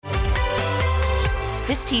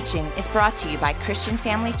This teaching is brought to you by Christian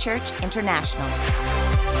Family Church International.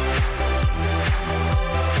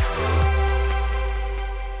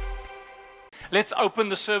 Let's open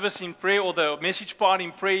the service in prayer, or the message part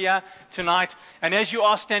in prayer tonight. And as you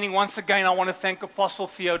are standing, once again, I want to thank Apostle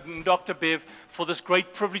Theo and Dr. Bev for this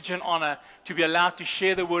great privilege and honor to be allowed to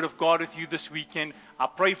share the Word of God with you this weekend. I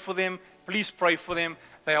pray for them. Please pray for them.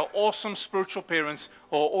 They are awesome spiritual parents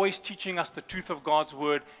who are always teaching us the truth of God's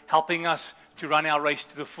Word, helping us to run our race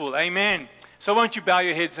to the full. Amen. So won't you bow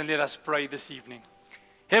your heads and let us pray this evening.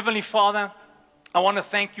 Heavenly Father, I want to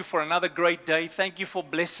thank you for another great day. Thank you for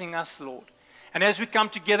blessing us, Lord. And as we come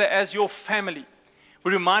together as your family,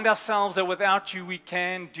 we remind ourselves that without you we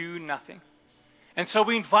can do nothing. And so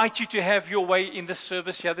we invite you to have your way in this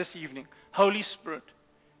service here this evening. Holy Spirit,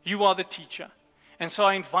 you are the teacher. And so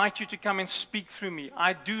I invite you to come and speak through me.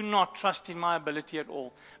 I do not trust in my ability at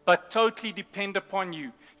all, but totally depend upon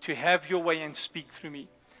you to have your way and speak through me.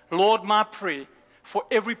 Lord, my prayer for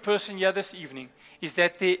every person here this evening is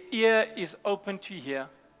that their ear is open to hear,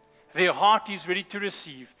 their heart is ready to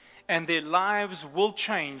receive, and their lives will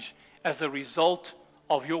change as a result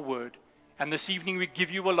of your word. And this evening we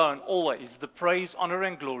give you alone always the praise, honor,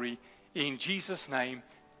 and glory. In Jesus' name,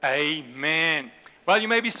 amen. Well, you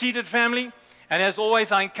may be seated, family. And as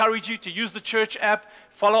always, I encourage you to use the church app.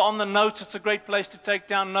 Follow on the notes. It's a great place to take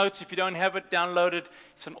down notes. If you don't have it, download it.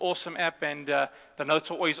 It's an awesome app, and the notes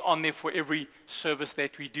are always on there for every service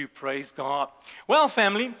that we do. Praise God. Well,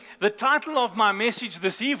 family, the title of my message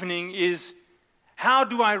this evening is, how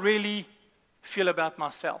do I really feel about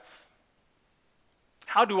myself?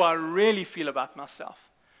 How do I really feel about myself?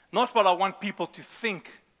 Not what I want people to think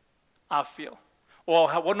I feel,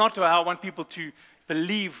 or not how I want people to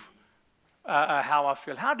believe how I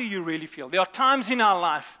feel. How do you really feel? There are times in our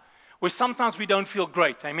life where sometimes we don't feel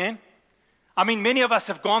great, amen? I mean, many of us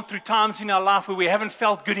have gone through times in our life where we haven't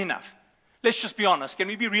felt good enough. Let's just be honest. Can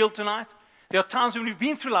we be real tonight? There are times when we've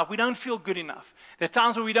been through life, we don't feel good enough. There are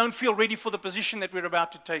times when we don't feel ready for the position that we're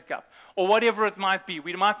about to take up, or whatever it might be.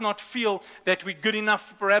 We might not feel that we're good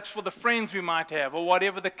enough perhaps for the friends we might have, or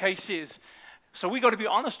whatever the case is. So we've got to be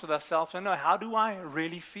honest with ourselves and know, how do I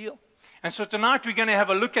really feel? And so tonight we're going to have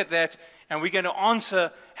a look at that, and we're going to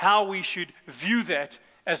answer how we should view that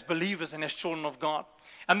as believers and as children of God.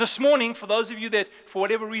 And this morning, for those of you that for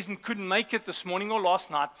whatever reason couldn't make it this morning or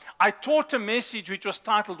last night, I taught a message which was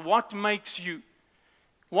titled, What Makes You?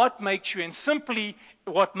 What makes you? And simply,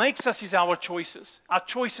 what makes us is our choices. Our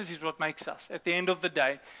choices is what makes us. At the end of the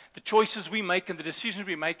day, the choices we make and the decisions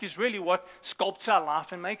we make is really what sculpts our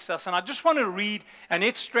life and makes us. And I just want to read an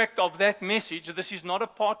extract of that message. This is not a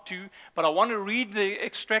part 2, but I want to read the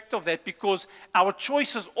extract of that because our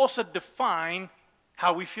choices also define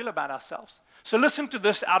how we feel about ourselves. So listen to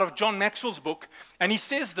this out of John Maxwell's book, and he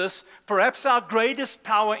says this: perhaps our greatest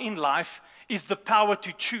power in life is the power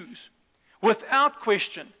to choose. Without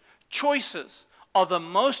question, choices are the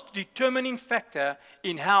most determining factor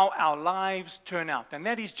in how our lives turn out. And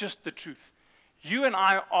that is just the truth. You and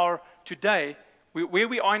I are today, where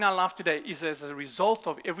we are in our life today is as a result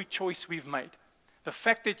of every choice we've made. The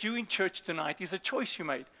fact that you're in church tonight is a choice you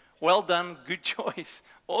made. Well done, good choice,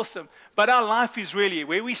 awesome. But our life is really,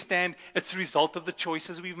 where we stand, it's a result of the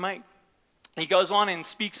choices we've made. He goes on and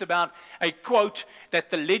speaks about a quote that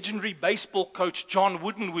the legendary baseball coach John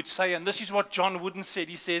Wooden would say, and this is what John Wooden said.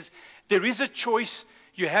 He says, there is a choice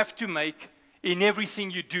you have to make in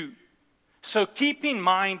everything you do. So keep in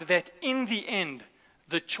mind that in the end,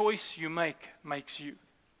 the choice you make makes you.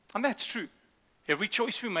 And that's true. Every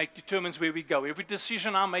choice we make determines where we go. Every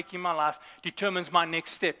decision I make in my life determines my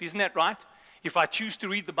next step. Isn't that right? If I choose to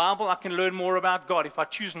read the Bible, I can learn more about God. If I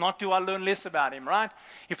choose not to, I learn less about Him, right?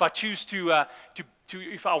 If I choose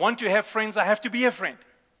if I want to have friends, I have to be a friend.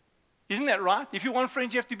 Isn't that right? If you want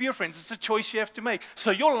friends, you have to be a friend. It's a choice you have to make.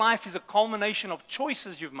 So your life is a culmination of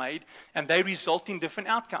choices you've made, and they result in different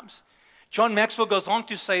outcomes. John Maxwell goes on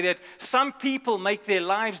to say that some people make their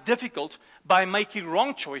lives difficult by making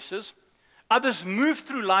wrong choices. Others move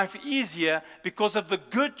through life easier because of the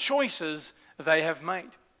good choices they have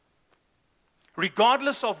made.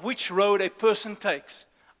 Regardless of which road a person takes,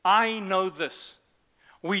 I know this.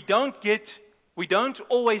 We don't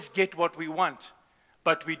always get what we want,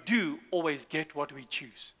 but we do always get what we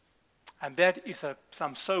choose. And that is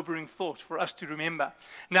some sobering thought for us to remember.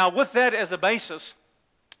 Now, with that as a basis,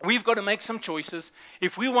 we've got to make some choices.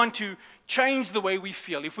 If we want to change the way we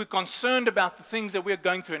feel, if we're concerned about the things that we're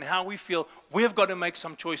going through and how we feel, we've got to make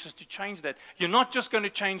some choices to change that. You're not just going to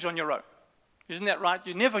change on your own. Isn't that right?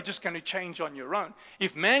 You're never just going to change on your own.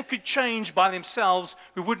 If man could change by themselves,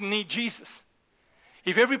 we wouldn't need Jesus.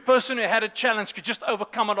 If every person who had a challenge could just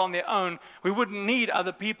overcome it on their own, we wouldn't need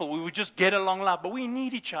other people. We would just get along life. But we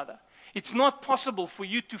need each other. It's not possible for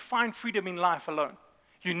you to find freedom in life alone.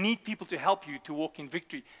 You need people to help you to walk in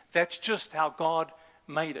victory. That's just how God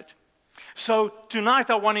made it. So tonight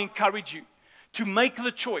I want to encourage you to make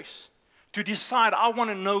the choice, to decide, I want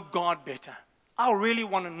to know God better. I really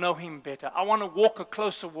want to know Him better. I want to walk a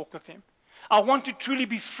closer walk with Him. I want to truly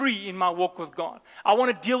be free in my walk with God. I want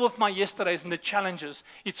to deal with my yesterdays and the challenges.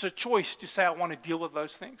 It's a choice to say I want to deal with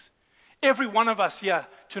those things. Every one of us here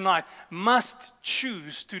tonight must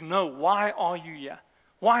choose to know, why are you here?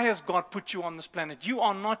 Why has God put you on this planet? You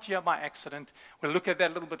are not here by accident. We'll look at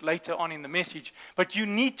that a little bit later on in the message. But you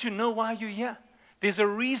need to know why you're here. There's a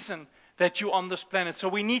reason that you're on this planet. So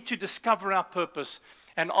we need to discover our purpose.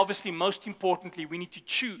 And obviously, most importantly, we need to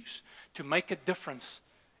choose to make a difference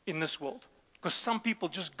in this world. Because some people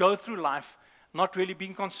just go through life not really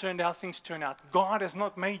being concerned how things turn out. God has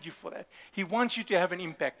not made you for that. He wants you to have an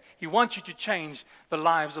impact. He wants you to change the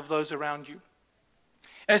lives of those around you.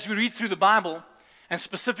 As we read through the Bible, and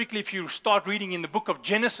specifically if you start reading in the book of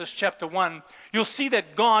Genesis chapter 1, you'll see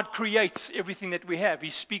that God creates everything that we have.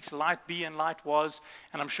 He speaks light be and light was.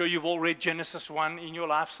 And I'm sure you've all read Genesis 1 in your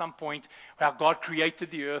life some point, how God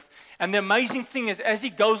created the earth. And the amazing thing is, as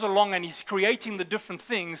He goes along and He's creating the different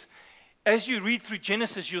things, as you read through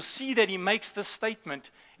Genesis, you'll see that He makes this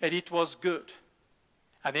statement, that it was good.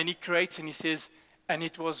 And then He creates and He says, and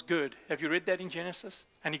it was good. Have you read that in Genesis?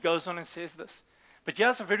 And He goes on and says this. But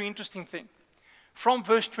here's a very interesting thing. From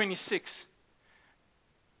verse 26,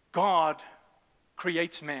 God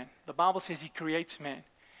creates man. The Bible says He creates man.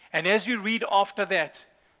 And as we read after that,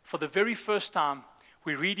 for the very first time,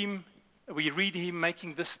 we read Him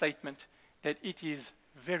making this statement, that it is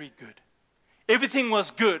very good. Everything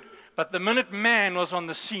was good, but the minute man was on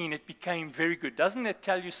the scene, it became very good. Doesn't that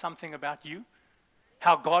tell you something about you?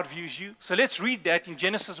 How God views you? So let's read that in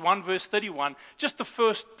Genesis 1 verse 31, just the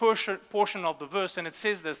first portion of the verse, and it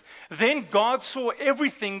says this. Then God saw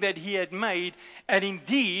everything that He had made, and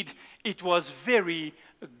indeed it was very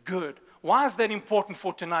good. Why is that important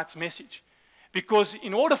for tonight's message? Because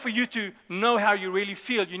in order for you to know how you really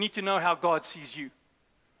feel, you need to know how God sees you.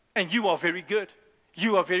 And you are very good.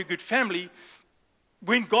 You are a very good family.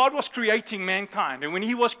 When God was creating mankind, and when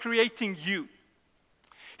He was creating you,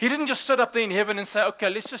 He didn't just sit up there in heaven and say, okay,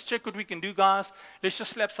 let's just check what we can do, guys. Let's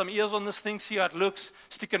just slap some ears on this thing, see how it looks,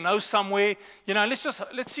 stick a nose somewhere. You know,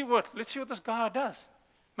 let's see what this guy does.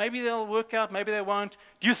 Maybe they'll work out, maybe they won't.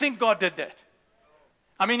 Do you think God did that?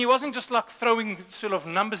 I mean, He wasn't just like throwing sort of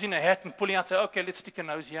numbers in a hat and pulling out, say, okay, let's stick a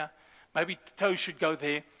nose here. Maybe toes should go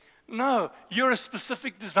there. No, you're a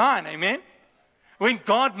specific design, amen? When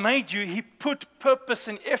God made you, He put purpose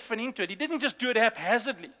and effort into it. He didn't just do it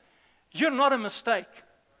haphazardly. You're not a mistake.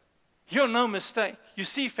 You're no mistake. You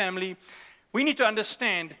see, family, we need to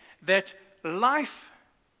understand that life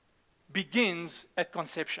begins at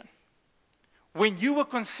conception. When you were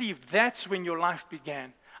conceived, that's when your life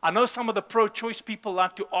began. I know some of the pro-choice people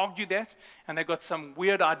like to argue that, and they got some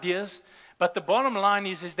weird ideas, but the bottom line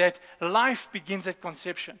is that life begins at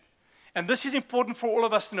conception. And this is important for all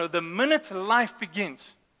of us to know. The minute life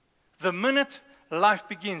begins,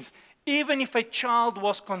 even if a child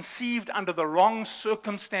was conceived under the wrong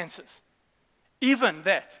circumstances, even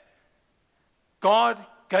that, God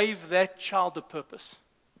gave that child a purpose.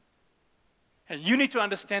 And you need to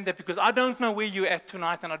understand that, because I don't know where you're at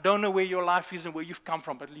tonight, and I don't know where your life is and where you've come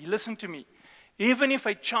from, but listen to me. Even if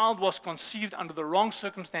a child was conceived under the wrong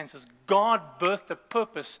circumstances, God birthed a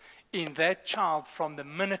purpose in that child from the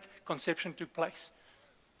minute conception took place.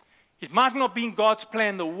 It might not be in God's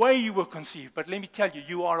plan the way you were conceived, but let me tell you,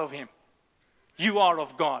 you are of Him. You are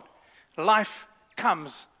of God. Life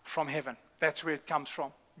comes from heaven. That's where it comes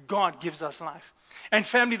from. God gives us life. And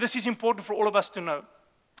family, this is important for all of us to know,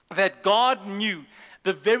 that God knew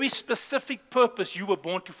the very specific purpose you were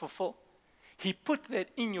born to fulfill. He put that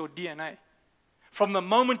in your DNA. From the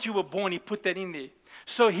moment you were born, He put that in there.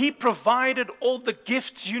 So He provided all the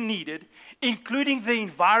gifts you needed, including the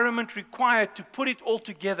environment required to put it all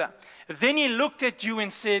together. Then He looked at you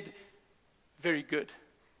and said, very good.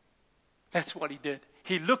 That's what He did.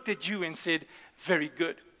 He looked at you and said, very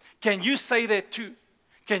good. Can you say that too?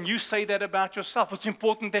 Can you say that about yourself? It's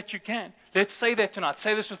important that you can. Let's say that tonight.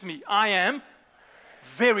 Say this with me. I am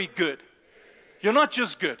very good. You're not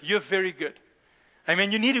just good. You're very good. I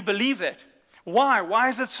mean, you need to believe that. Why? Why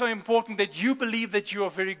is it so important that you believe that you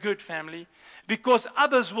are very good, family? Because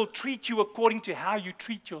others will treat you according to how you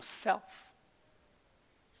treat yourself.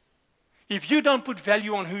 If you don't put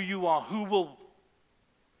value on who you are, who will?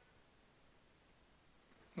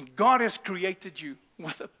 God has created you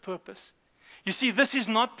with a purpose. You see, this is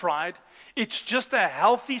not pride. It's just a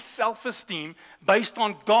healthy self-esteem based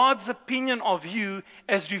on God's opinion of you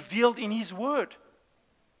as revealed in His Word.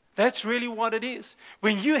 That's really what it is.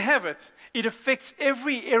 When you have it, it affects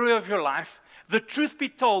every area of your life. The truth be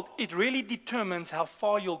told, it really determines how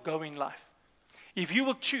far you'll go in life. If you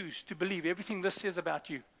will choose to believe everything this says about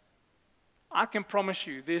you, I can promise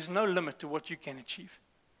you there's no limit to what you can achieve.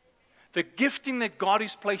 The gifting that God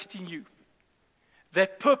has placed in you,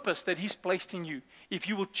 that purpose that He's placed in you, if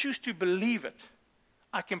you will choose to believe it,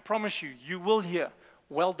 I can promise you, you will hear,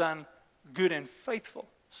 well done, good and faithful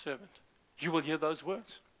servant. You will hear those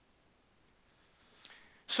words.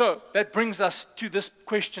 So that brings us to this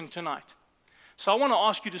question tonight. So I want to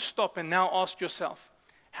ask you to stop and now ask yourself,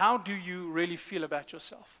 how do you really feel about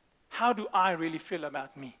yourself? How do I really feel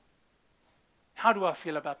about me? How do I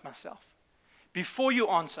feel about myself? Before you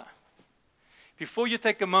answer, before you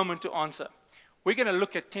take a moment to answer, we're going to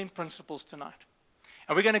look at 10 principles tonight.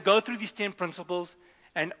 And we're going to go through these 10 principles.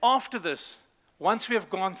 And after this, once we have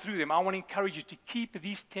gone through them, I want to encourage you to keep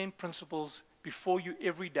these 10 principles before you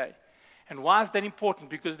every day. And why is that important?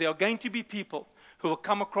 Because there are going to be people who will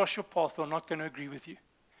come across your path who are not going to agree with you.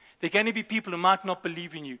 There are going to be people who might not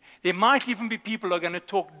believe in you. There might even be people who are going to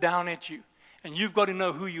talk down at you. And you've got to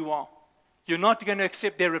know who you are. You're not going to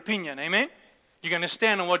accept their opinion. Amen? You're going to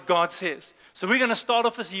stand on what God says. So we're going to start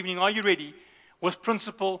off this evening. Are you ready? With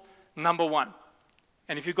principle number 1.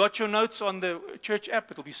 And if you got your notes on the church app,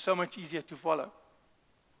 it'll be so much easier to follow.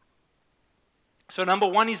 So number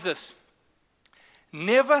 1 is this.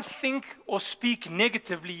 Never think or speak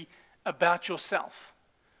negatively about yourself.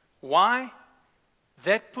 Why?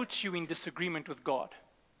 That puts you in disagreement with God.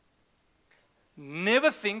 Never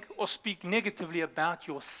think or speak negatively about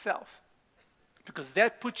yourself, because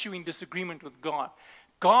that puts you in disagreement with God.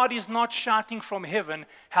 God is not shouting from heaven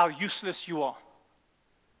how useless you are.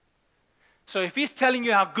 So if He's telling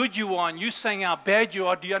you how good you are and you saying how bad you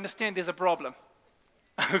are, do you understand there's a problem?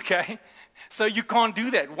 Okay? So you can't do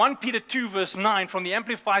that. 1 Peter 2 verse 9 from the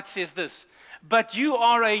Amplified says this, but you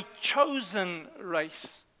are a chosen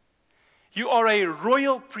race. You are a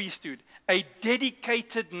royal priesthood, a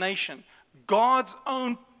dedicated nation, God's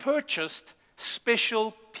own purchased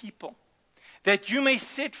special people, that you may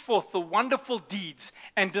set forth the wonderful deeds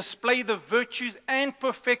and display the virtues and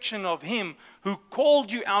perfection of Him who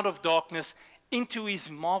called you out of darkness into His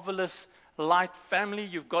marvelous light. Family,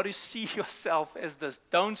 you've got to see yourself as this.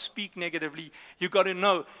 Don't speak negatively. You've got to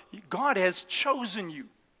know God has chosen you.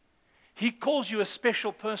 He calls you a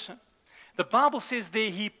special person. The Bible says there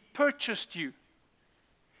He purchased you.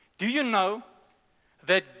 Do you know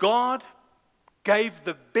that God gave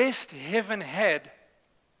the best heaven had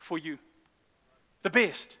for you? The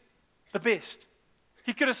best. The best.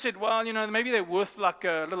 He could have said, well, you know, maybe they're worth like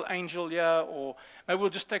a little angel here, or maybe we'll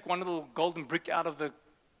just take one little golden brick out of the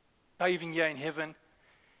paving here in heaven.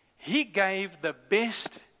 He gave the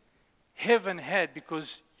best heaven had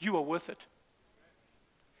because you are worth it.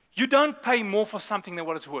 You don't pay more for something than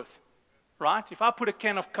what it's worth, right? If I put a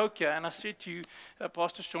can of Coke here and I said to you,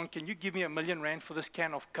 Pastor Sean, can you give me R1 million for this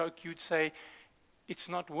can of Coke? You'd say, it's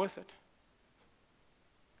not worth it.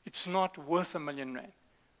 It's not worth R1 million.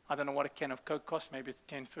 I don't know what a can of Coke costs. Maybe it's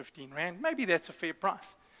 10, 15 rand. Maybe that's a fair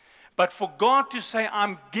price. But for God to say,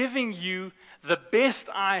 I'm giving you the best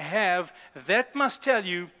I have, that must tell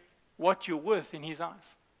you what you're worth in His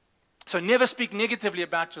eyes. So never speak negatively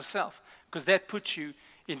about yourself, because that puts you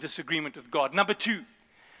in disagreement with God. Number 2,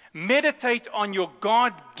 meditate on your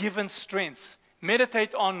God-given strengths.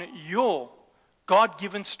 Meditate on your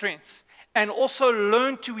God-given strengths. And also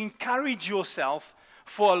learn to encourage yourself,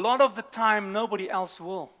 for a lot of the time, nobody else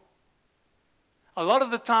will. A lot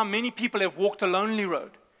of the time, many people have walked a lonely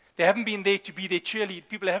road. They haven't been there to be their cheerleaders.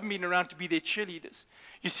 People haven't been around to be their cheerleaders.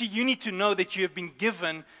 You see, you need to know that you have been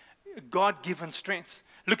given God-given strengths.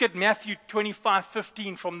 Look at Matthew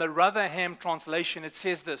 25:15 from the Rotherham translation. It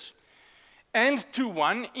says this, and to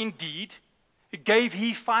one, indeed, gave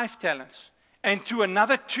He 5 talents, and to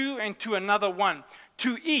another 2, and to another 1,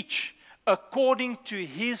 to each according to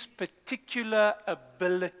his particular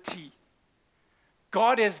ability.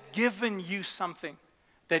 God has given you something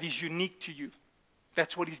that is unique to you.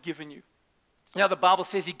 That's what He's given you. Now, the Bible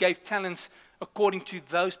says He gave talents according to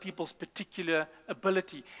those people's particular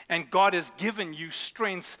ability. And God has given you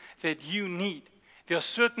strengths that you need. There are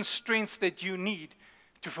certain strengths that you need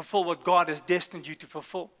to fulfill what God has destined you to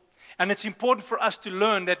fulfill. And it's important for us to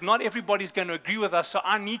learn that not everybody's going to agree with us, so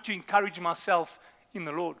I need to encourage myself in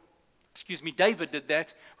the Lord. David did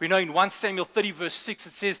that. We know in 1 Samuel 30 verse 6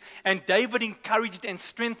 it says, and David encouraged and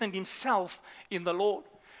strengthened himself in the Lord.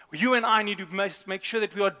 You and I need to make sure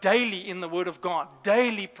that we are daily in the Word of God,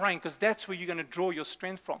 daily praying, because that's where you're going to draw your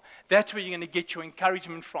strength from. That's where you're going to get your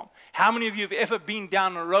encouragement from. How many of you have ever been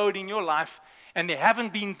down a road in your life and there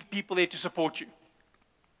haven't been people there to support you?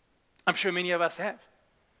 I'm sure many of us have.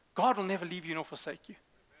 God will never leave you nor forsake you.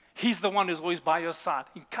 He's the one who's always by your side.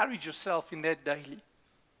 Encourage yourself in that daily.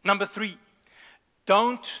 Number 3,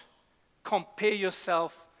 don't compare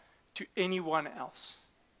yourself to anyone else.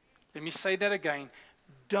 Let me say that again.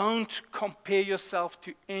 Don't compare yourself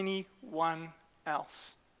to anyone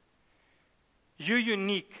else. You're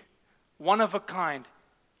unique, one of a kind.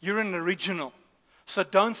 You're an original. So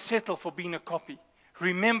don't settle for being a copy.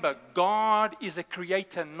 Remember, God is a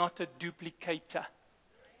creator, not a duplicator.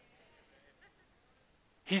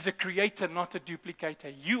 He's a creator, not a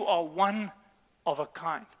duplicator. You are one of a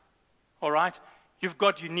kind. All right? You've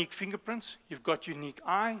got unique fingerprints. You've got unique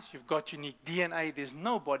eyes. You've got unique DNA. There's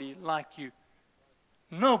nobody like you.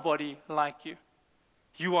 Nobody like you.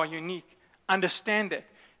 You are unique. Understand that.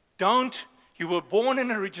 You were born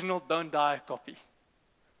an original, don't die a copy.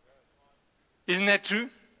 Isn't that true?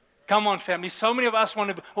 Come on, family. So many of us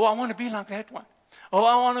want to I want to be like that one. Oh,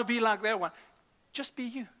 I want to be like that one. Just be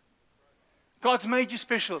you. God's made you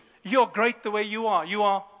special. You're great the way you are. You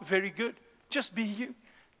are very good. Just be you.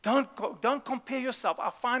 Don't compare yourself. I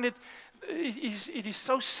find it is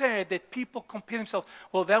so sad that people compare themselves.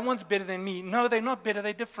 Well, that one's better than me. No, they're not better.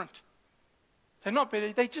 They're different. They're not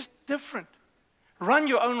better. They're just different. Run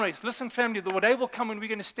your own race. Listen, family, the day will come when we're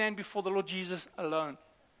going to stand before the Lord Jesus alone.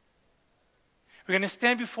 We're going to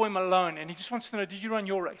stand before Him alone, and He just wants to know, did you run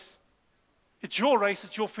your race? It's your race.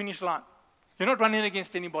 It's your finish line. You're not running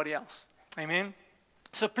against anybody else. Amen?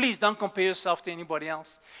 So please don't compare yourself to anybody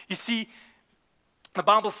else. You see, the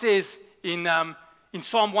Bible says in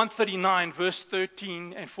Psalm 139, verse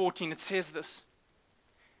 13 and 14, it says this.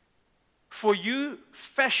 For you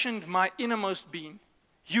fashioned my innermost being.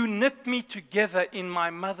 You knit me together in my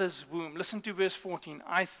mother's womb. Listen to verse 14.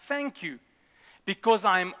 I thank you because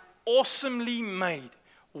I am awesomely made,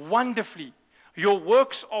 wonderfully. Your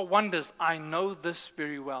works are wonders. I know this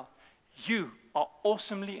very well. You are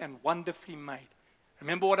awesomely and wonderfully made.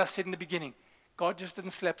 Remember what I said in the beginning. God just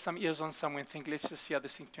didn't slap some ears on someone and think, let's just see how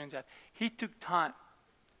this thing turns out. He took time.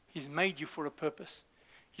 He's made you for a purpose.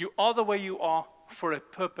 You are the way you are for a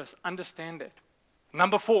purpose. Understand that.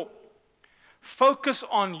 Number 4, focus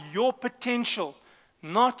on your potential,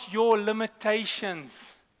 not your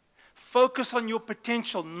limitations. Focus on your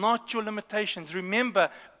potential, not your limitations. Remember,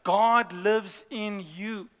 God lives in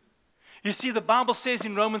you. You see, the Bible says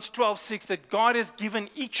in Romans 12:6 that God has given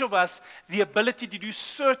each of us the ability to do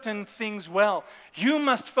certain things well. You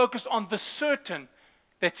must focus on the certain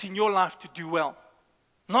that's in your life to do well,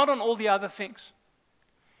 not on all the other things.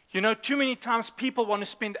 You know, too many times people want to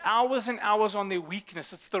spend hours and hours on their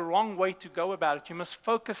weakness. It's the wrong way to go about it. You must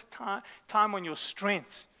focus time on your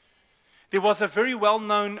strengths. There was a very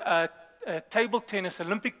well-known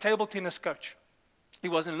Olympic table tennis coach. He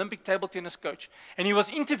was an Olympic table tennis coach. And he was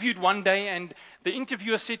interviewed one day, and the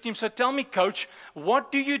interviewer said to him, so tell me, coach,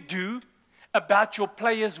 what do you do about your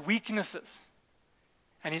players' weaknesses?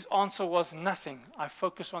 And his answer was nothing. I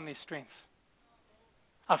focus on their strengths.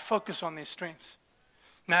 I focus on their strengths.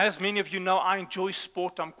 Now, as many of you know, I enjoy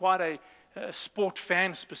sport. I'm quite a sport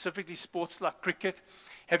fan, specifically sports like cricket.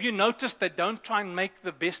 Have you noticed they don't try and make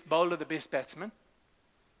the best bowler the best batsman?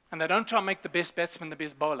 And they don't try and make the best batsman the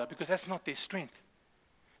best bowler, because that's not their strength.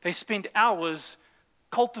 They spend hours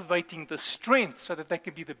cultivating the strength so that they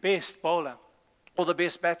can be the best bowler or the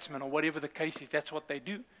best batsman or whatever the case is. That's what they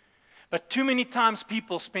do. But too many times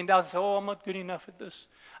people spend hours and say, oh, I'm not good enough at this.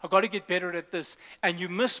 I've got to get better at this. And you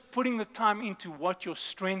miss putting the time into what your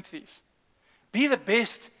strength is. Be the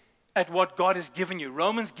best at what God has given you.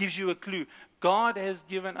 Romans gives you a clue. God has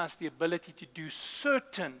given us the ability to do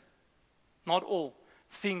certain, not all,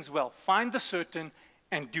 things well. Find the certain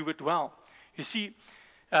and do it well. You see,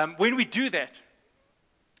 when we do that,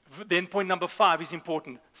 then point number 5 is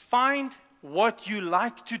important. Find what you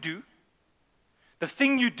like to do, the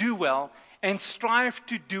thing you do well, and strive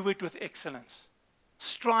to do it with excellence.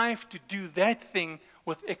 Strive to do that thing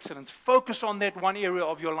with excellence. Focus on that one area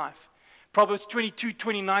of your life. Proverbs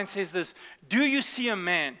 22:29 says this, do you see a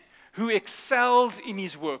man who excels in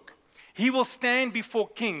his work? He will stand before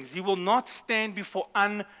kings. He will not stand before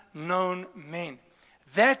unknown men.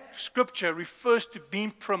 That scripture refers to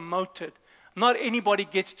being promoted. Not anybody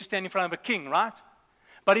gets to stand in front of a king, right?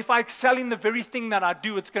 But if I excel in the very thing that I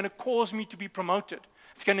do, it's going to cause me to be promoted.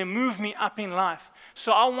 It's going to move me up in life.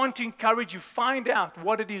 So I want to encourage you, find out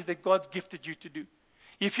what it is that God's gifted you to do.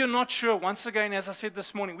 If you're not sure, once again, as I said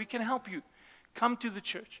this morning, we can help you. Come to the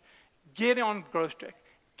church. Get on Growth Track.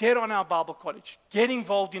 get on our Bible college, get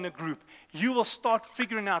involved in a group. You will start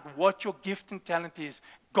figuring out what your gift and talent is.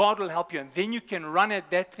 God will help you, and then you can run at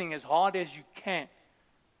that thing as hard as you can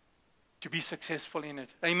to be successful in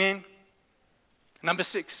it. Amen? Number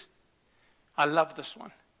 6, I love this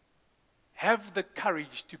one. Have the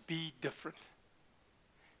courage to be different.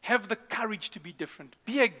 Have the courage to be different.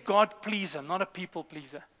 Be a God pleaser, not a people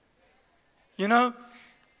pleaser. You know,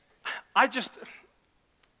 I just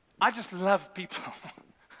love people.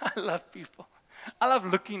 I love people. I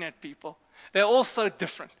love looking at people. They're all so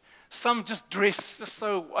different. Some just dress just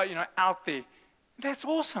so, out there. That's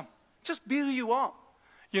awesome. Just be who you are.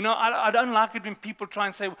 You know, I don't like it when people try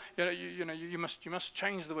and say, you must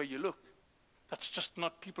change the way you look. That's just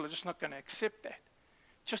not, people are just not going to accept that.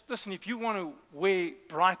 Just listen, if you want to wear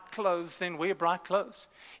bright clothes, then wear bright clothes.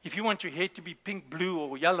 If you want your hair to be pink, blue,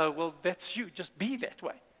 or yellow, well, that's you. Just be that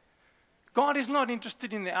way. God is not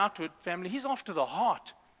interested in the outward, family. He's after the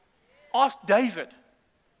heart. Ask David.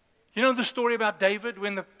 You know the story about David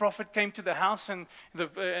when the prophet came to the house and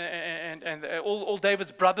all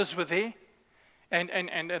David's brothers were there?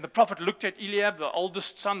 And the prophet looked at Eliab, the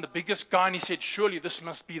oldest son, the biggest guy, and he said, surely this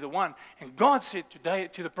must be the one. And God said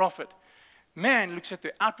to the prophet, man looks at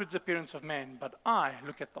the outward appearance of man, but I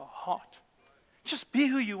look at the heart. Just be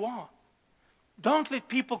who you are. Don't let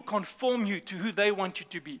people conform you to who they want you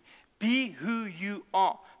to be. Be who you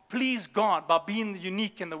are. Please God by being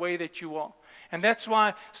unique in the way that you are. And that's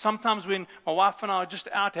why sometimes when my wife and I are just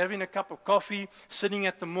out having a cup of coffee, sitting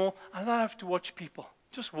at the mall, I love to watch people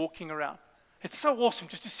just walking around. It's so awesome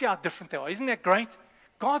just to see how different they are. Isn't that great?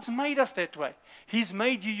 God's made us that way. He's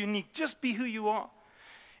made you unique. Just be who you are.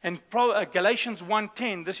 And Galatians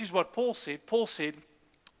 1:10, this is what Paul said. Paul said,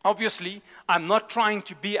 obviously, I'm not trying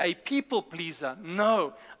to be a people pleaser.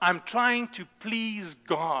 No, I'm trying to please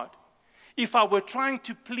God. If I were trying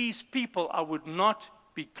to please people, I would not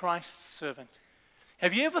be Christ's servant.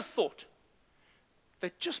 Have you ever thought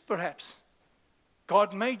that just perhaps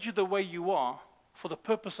God made you the way you are for the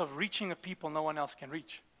purpose of reaching a people no one else can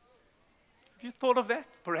reach? Have you thought of that,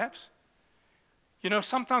 perhaps? You know,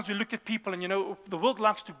 sometimes we look at people and, the world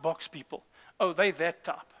likes to box people. Oh, they that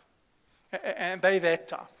type. And they that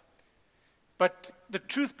type. But the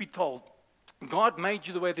truth be told, God made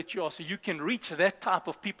you the way that you are so you can reach that type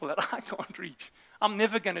of people that I can't reach. I'm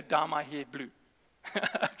never going to dye my hair blue.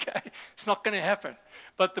 Okay? It's not going to happen.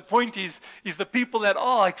 But the point is the people that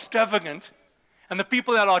are extravagant and the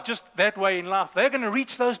people that are just that way in life, they're going to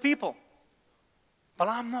reach those people. But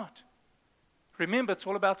I'm not. Remember, it's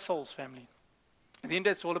all about souls, family. At the end,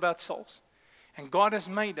 it's all about souls. And God has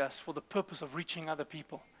made us for the purpose of reaching other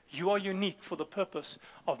people. You are unique for the purpose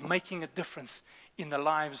of making a difference in the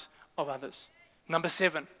lives of others. Number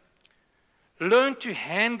 7, learn to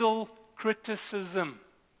handle criticism.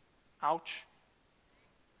 Ouch.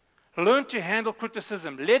 Learn to handle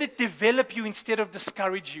criticism. Let it develop you instead of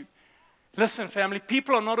discourage you. Listen, family,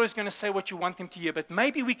 people are not always going to say what you want them to hear, but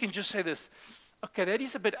maybe we can just say this. Okay, that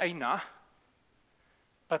is a bit aina,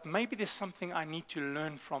 but maybe there's something I need to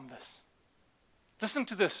learn from this. Listen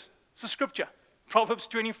to this. It's a scripture. Proverbs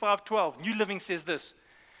 25:12. New Living says this.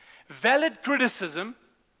 Valid criticism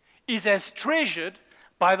is as treasured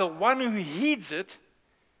by the one who heeds it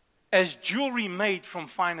as jewelry made from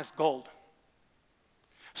finest gold.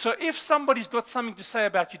 So if somebody's got something to say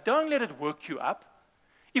about you, don't let it work you up.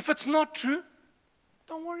 If it's not true,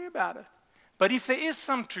 don't worry about it. But if there is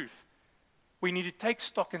some truth, we need to take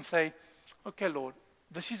stock and say, okay, Lord,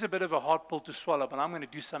 this is a bit of a hard pill to swallow, but I'm going to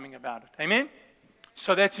do something about it. Amen?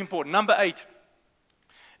 So that's important. Number 8,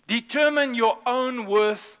 determine your own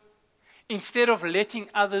worth instead of letting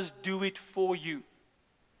others do it for you.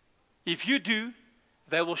 If you do,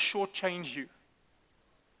 they will shortchange you.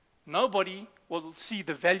 Nobody will see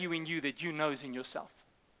the value in you that you know is in yourself,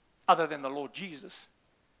 other than the Lord Jesus.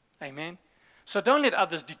 Amen? So don't let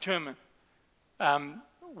others determine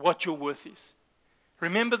what your worth is.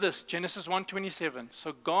 Remember this, Genesis 1:27.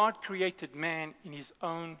 So God created man in his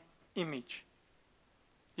own image.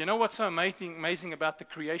 You know what's so amazing about the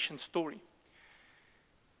creation story?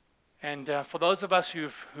 And for those of us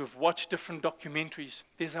who've watched different documentaries,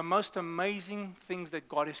 there's the most amazing things that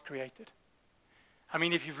God has created. I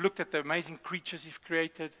mean, if you've looked at the amazing creatures He's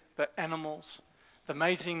created, the animals, the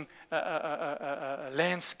amazing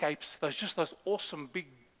landscapes, those awesome big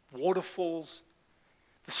waterfalls,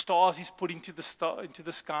 the stars He's put into the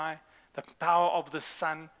sky, the power of the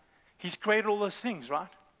sun. He's created all those things,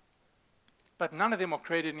 right? But none of them are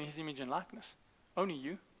created in His image and likeness. Only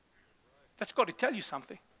you. That's got to tell you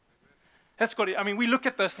something. We look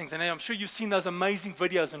at those things, and I'm sure you've seen those amazing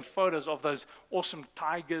videos and photos of those awesome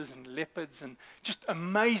tigers and leopards and just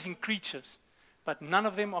amazing creatures. but none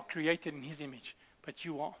of them are created in His image, but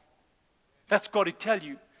you are. That's got to tell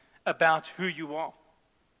you about who you are.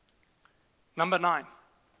 Number 9,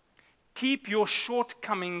 keep your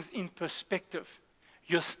shortcomings in perspective.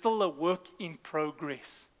 You're still a work in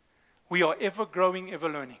progress. We are ever growing, ever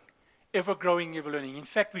learning. Ever growing, ever learning. In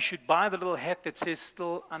fact, we should buy the little hat that says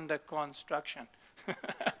still under construction.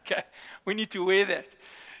 Okay, we need to wear that.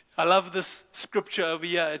 I love this scripture over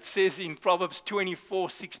here. It says in Proverbs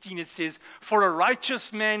 24:16, it says, "For a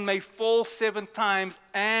righteous man may fall 7 times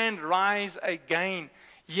and rise again."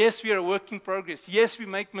 Yes, we are a work in progress. Yes, we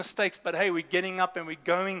make mistakes, but hey, we're getting up and we're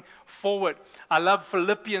going forward. I love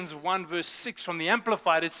Philippians 1 verse 6 from the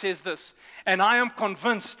Amplified. It says this, "And I am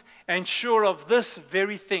convinced and sure of this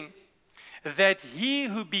very thing, that he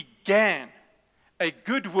who began a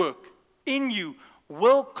good work in you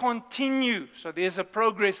will continue." So there's a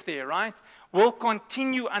progress there, right? Will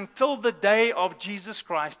continue until the day of Jesus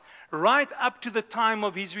Christ, right up to the time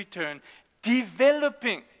of His return,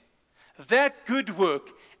 developing that good work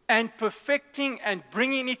and perfecting and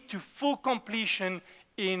bringing it to full completion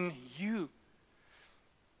in you.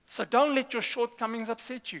 So don't let your shortcomings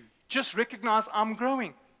upset you. Just recognize, I'm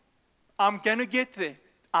growing. I'm going to get there.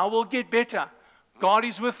 I will get better. God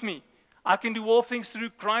is with me. I can do all things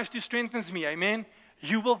through Christ who strengthens me. Amen.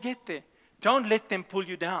 You will get there. Don't let them pull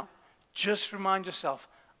you down. Just remind yourself,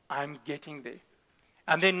 I'm getting there.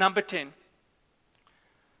 And then number 10,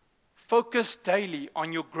 focus daily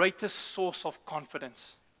on your greatest source of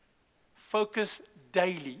confidence. Focus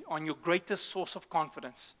daily on your greatest source of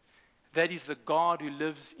confidence. That is the God who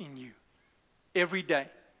lives in you. Every day,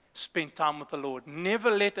 spend time with the Lord. Never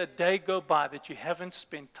let a day go by that you haven't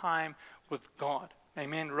spent time with God.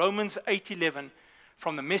 Amen. Romans 8:11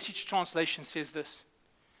 from the Message translation says this.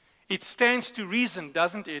 It stands to reason,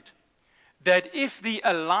 doesn't it, that if the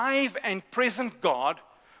alive and present God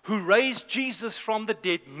who raised Jesus from the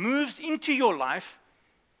dead moves into your life,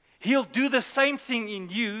 He'll do the same thing in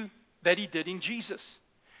you that He did in Jesus,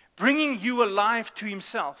 bringing you alive to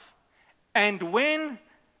Himself. And when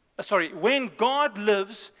God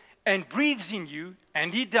lives and breathes in you,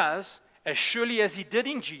 and He does, as surely as He did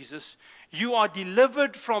in Jesus, you are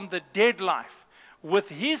delivered from the dead life. With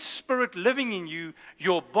His Spirit living in you,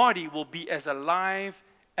 your body will be as alive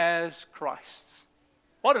as Christ's.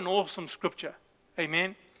 What an awesome scripture.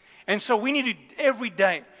 Amen. And so we need to every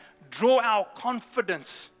day draw our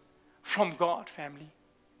confidence from God, family.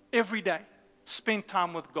 Every day, spend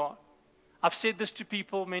time with God. I've said this to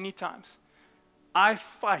people many times. I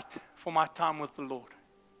fight for my time with the Lord.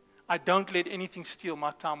 I don't let anything steal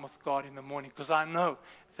my time with God in the morning because I know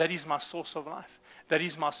that is my source of life. That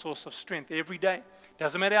is my source of strength every day.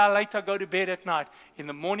 Doesn't matter how late I go to bed at night. In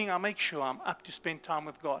the morning, I make sure I'm up to spend time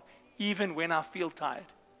with God, even when I feel tired.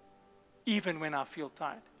 Even when I feel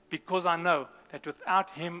tired. Because I know that without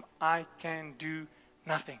Him, I can do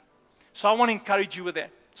nothing. So I want to encourage you with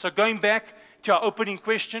that. So going back to our opening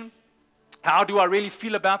question, how do I really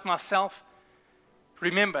feel about myself?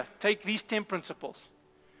 Remember, take these 10 principles.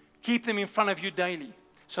 Keep them in front of you daily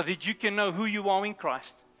so that you can know who you are in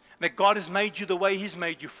Christ. That God has made you the way He's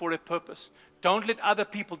made you for a purpose. Don't let other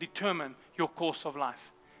people determine your course of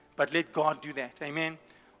life, but let God do that. Amen.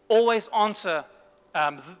 Always answer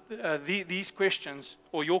these questions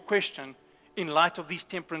or your question in light of these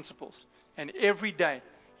 10 principles. And every day,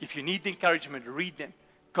 if you need the encouragement, read them,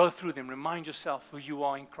 go through them, remind yourself who you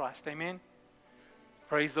are in Christ. Amen.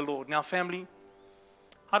 Praise the Lord. Now, family,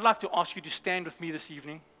 I'd like to ask you to stand with me this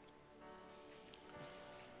evening.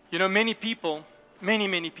 You know, many people,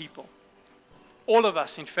 many people, all of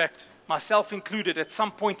us, in fact, myself included, at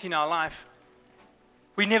some point in our life,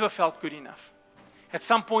 we never felt good enough. At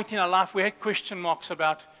some point in our life, we had question marks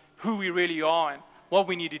about who we really are and what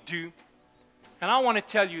we need to do. And I want to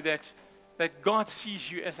tell you that God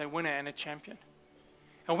sees you as a winner and a champion.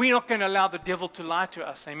 And we're not going to allow the devil to lie to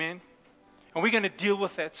us, amen? And we're going to deal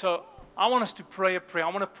with that. So I want us to pray a prayer. I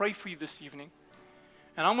want to pray for you this evening.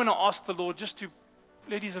 And I'm going to ask the Lord just to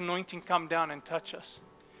let His anointing come down and touch us.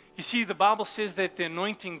 You see, the Bible says that the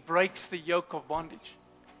anointing breaks the yoke of bondage.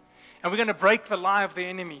 And we're going to break the lie of the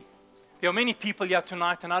enemy. There are many people here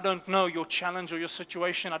tonight, and I don't know your challenge or your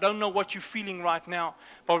situation. I don't know what you're feeling right now.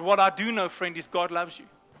 But what I do know, friend, is God loves you.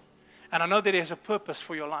 And I know that He has a purpose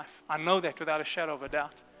for your life. I know that without a shadow of a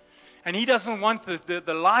doubt. And He doesn't want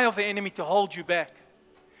the lie of the enemy to hold you back.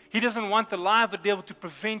 He doesn't want the lie of the devil to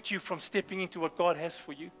prevent you from stepping into what God has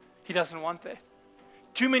for you. He doesn't want that.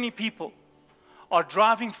 Too many people are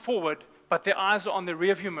driving forward, but their eyes are on the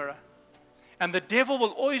rearview mirror. And the devil will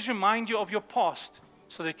always remind you of your past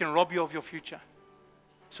so they can rob you of your future.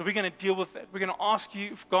 So we're going to deal with that. We're going to ask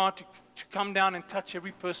you, God, to come down and touch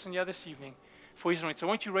every person here this evening. for His anointing. So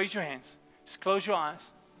won't you raise your hands? Just close your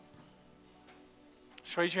eyes.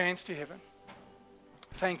 Just raise your hands to heaven.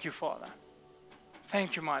 Thank you, Father.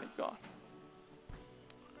 Thank you, mighty God.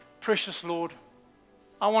 Precious Lord,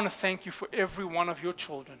 I want to thank you for every one of your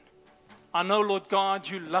children. I know, Lord God,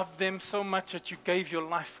 you love them so much that you gave your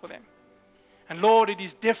life for them. And Lord, it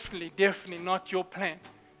is definitely not your plan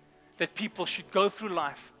that people should go through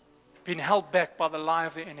life being held back by the lie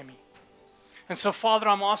of the enemy. And so, Father,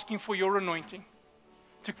 I'm asking for your anointing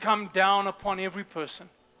to come down upon every person.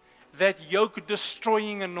 That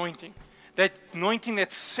yoke-destroying anointing. That anointing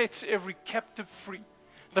that sets every captive free.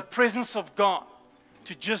 The presence of God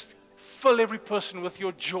to just fill every person with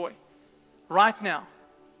your joy. Right now,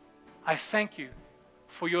 I thank you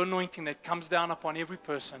for your anointing that comes down upon every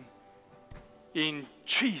person. In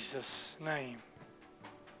Jesus' name.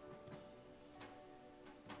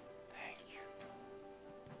 Thank you.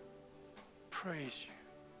 Praise you.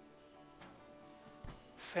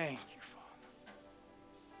 Thank you, Father.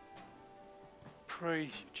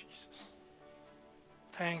 Praise you, Jesus.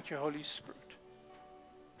 Thank you, Holy Spirit.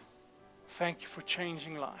 Thank you for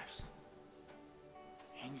changing lives.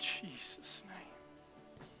 In Jesus' name.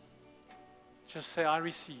 Just say, I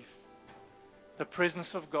receive the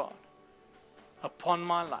presence of God upon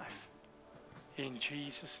my life. In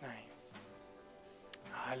Jesus' name.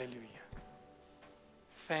 Hallelujah.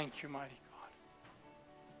 Thank you, mighty God.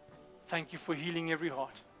 Thank you for healing every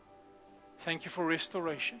heart. Thank you for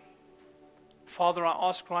restoration. Father, I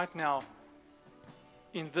ask right now,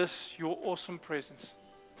 in this, your awesome presence,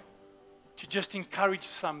 to just encourage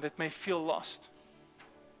some that may feel lost,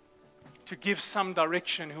 to give some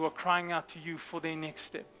direction who are crying out to you for their next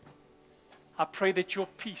step. I pray that your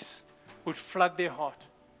peace would flood their heart,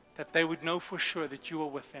 that they would know for sure that you are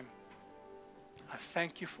with them. I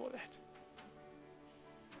thank you for that.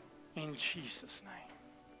 In Jesus'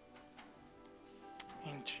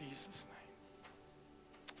 name. In Jesus' name.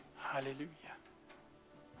 Hallelujah.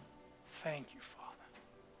 Thank you, Father.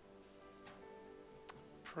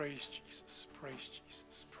 Praise Jesus. Praise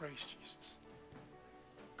Jesus. Praise Jesus.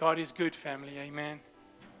 God is good, family. Amen.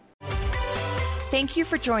 Thank you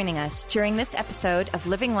for joining us during this episode of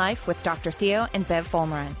Living Life with Dr. Theo and Bev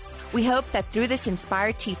Wolmarans. We hope that through this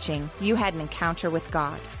inspired teaching, you had an encounter with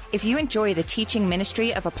God. If you enjoy the teaching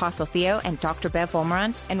ministry of Apostle Theo and Dr. Bev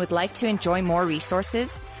Wolmarans and would like to enjoy more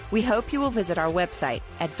resources, we hope you will visit our website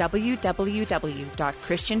at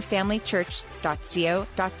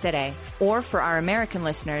www.christianfamilychurch.co.za, or for our American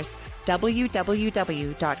listeners,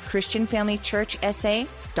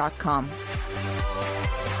 www.christianfamilychurchsa.com.